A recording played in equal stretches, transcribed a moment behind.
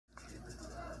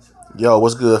Yo,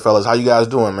 what's good, fellas? How you guys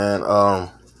doing, man?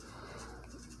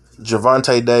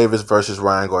 Gervonta Davis versus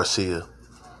Ryan Garcia,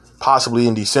 possibly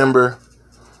in December.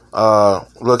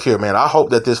 Look here, man. I hope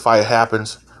that this fight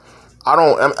happens. I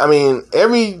don't. I mean,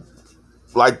 every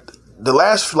like the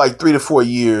last 3 to 4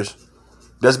 years,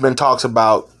 there's been talks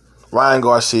about Ryan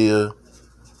Garcia,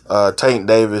 Tank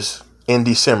Davis in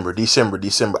December.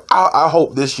 I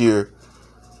hope this year,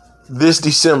 this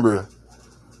December,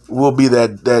 will be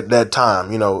that time.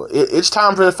 It's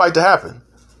time for the fight to happen.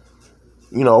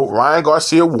 Ryan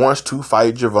Garcia wants to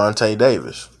fight Gervonta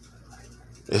Davis.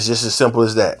 It's just as simple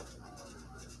as that.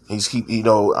 He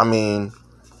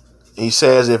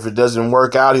says if it doesn't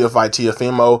work out, he'll fight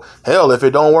Teofimo. Hell, if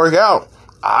it don't work out,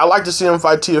 I like to see him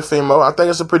fight Teofimo. I think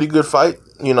it's a pretty good fight,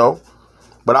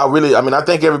 But I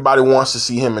think everybody wants to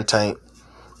see him and Tank,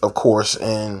 of course.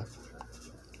 And,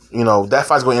 that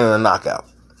fight's going to end in a knockout.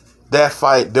 That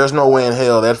fight, there's no way in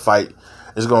hell that fight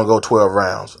is going to go 12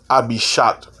 rounds. I'd be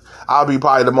shocked. I'll be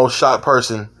probably the most shocked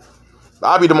person.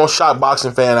 I'll be the most shocked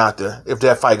boxing fan out there if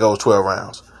that fight goes 12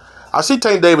 rounds. I see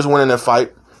Tank Davis winning that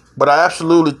fight, but I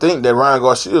absolutely think that Ryan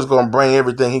Garcia is going to bring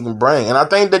everything he can bring. And I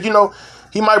think that,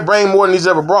 he might bring more than he's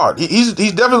ever brought. He's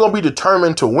definitely going to be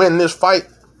determined to win this fight,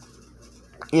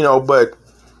 but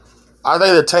I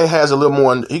think that Tank has a little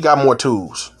more, he got more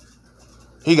tools.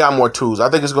 I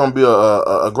think it's going to be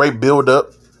a great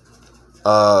build-up.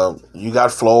 You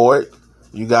got Floyd.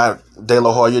 You got De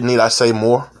La Hoya. Need I say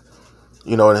more?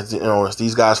 It's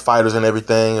these guys fighters and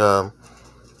everything.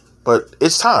 But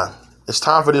it's time. It's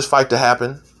time for this fight to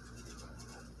happen.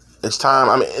 It's time.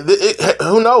 I mean,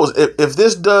 who knows? If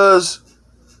this does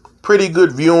pretty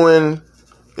good viewing,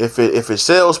 if it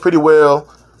sells pretty well,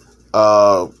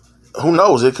 who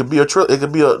knows? It could be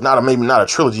maybe not a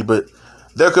trilogy, but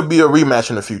there could be a rematch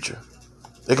in the future.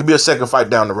 There could be a second fight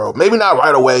down the road. Maybe not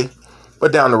right away,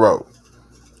 but down the road.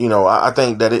 I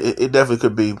think that it definitely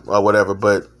could be whatever.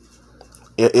 But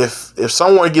if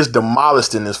someone gets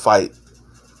demolished in this fight,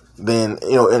 then,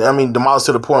 demolished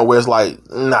to the point where it's like,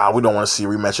 nah, we don't want to see a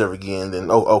rematch ever again, then,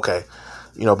 okay.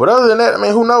 But other than that,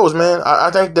 who knows, man?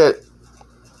 I think that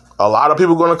a lot of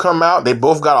people are going to come out. They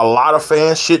both got a lot of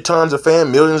fans, shit tons of fans,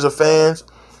 millions of fans.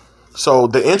 So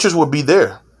the interest would be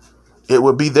there. It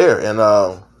would be there. And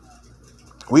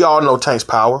we all know Tank's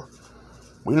power.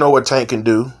 We know what Tank can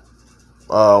do.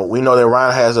 We know that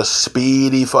Ryan has a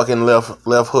speedy fucking left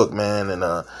hook, man. And,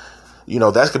 it's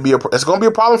going to be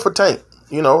a problem for Tank.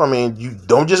 You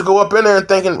don't just go up in there and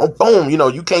thinking, oh, boom,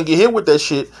 you can't get hit with that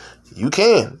shit. You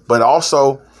can. But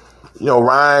also,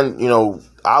 Ryan,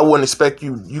 I wouldn't expect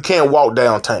you can't walk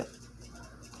down Tank.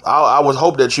 I would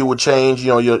hope that you would change,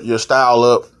 your style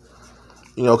up.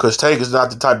 Because Tank is not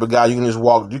the type of guy you can just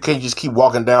walk. You can't just keep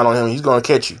walking down on him. He's going to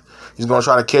catch you. He's going to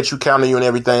try to catch you, counter you, and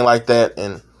everything like that.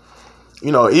 And,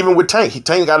 even with Tank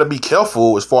got to be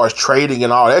careful as far as trading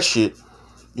and all that shit.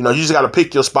 You just got to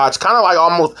pick your spots. Kind of like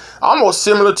almost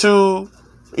similar to,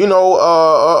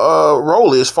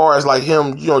 Rolly as far as like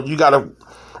him. You got to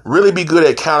really be good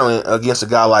at countering against a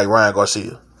guy like Ryan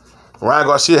Garcia. Ryan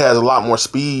Garcia has a lot more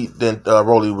speed than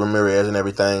Rolly Ramirez and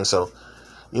everything. So,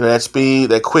 that speed,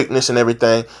 that quickness and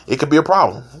everything, it could be a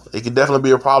problem. It could definitely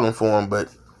be a problem for him. But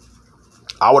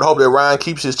I would hope that Ryan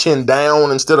keeps his chin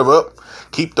down instead of up.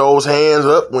 Keep those hands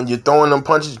up when you're throwing them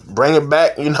punches. Bring it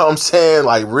back. You know what I'm saying?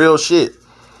 Like real shit.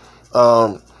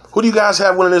 Who do you guys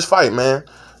have winning this fight, man?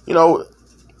 It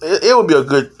would be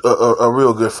a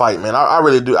real good fight, man. I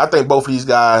really do. I think both of these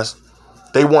guys,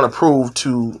 they want to prove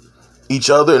to each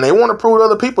other, and they want to prove to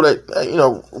other people that,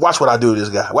 watch what I do to this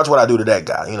guy. Watch what I do to that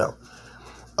guy,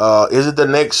 Is it the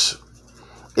next,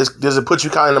 does it put you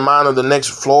kind of in the mind of the next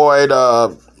Floyd,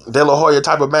 De La Hoya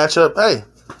type of matchup? Hey,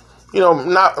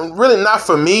 not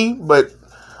for me, but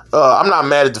I'm not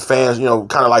mad at the fans,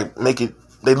 kind of like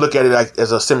they look at it like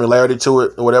as a similarity to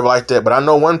it or whatever like that. But I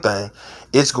know one thing,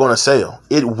 it's going to sell.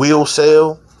 It will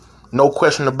sell. No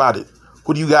question about it.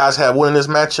 Who do you guys have winning this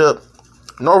matchup?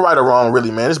 No right or wrong, really,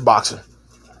 man. It's boxing.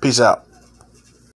 Peace out.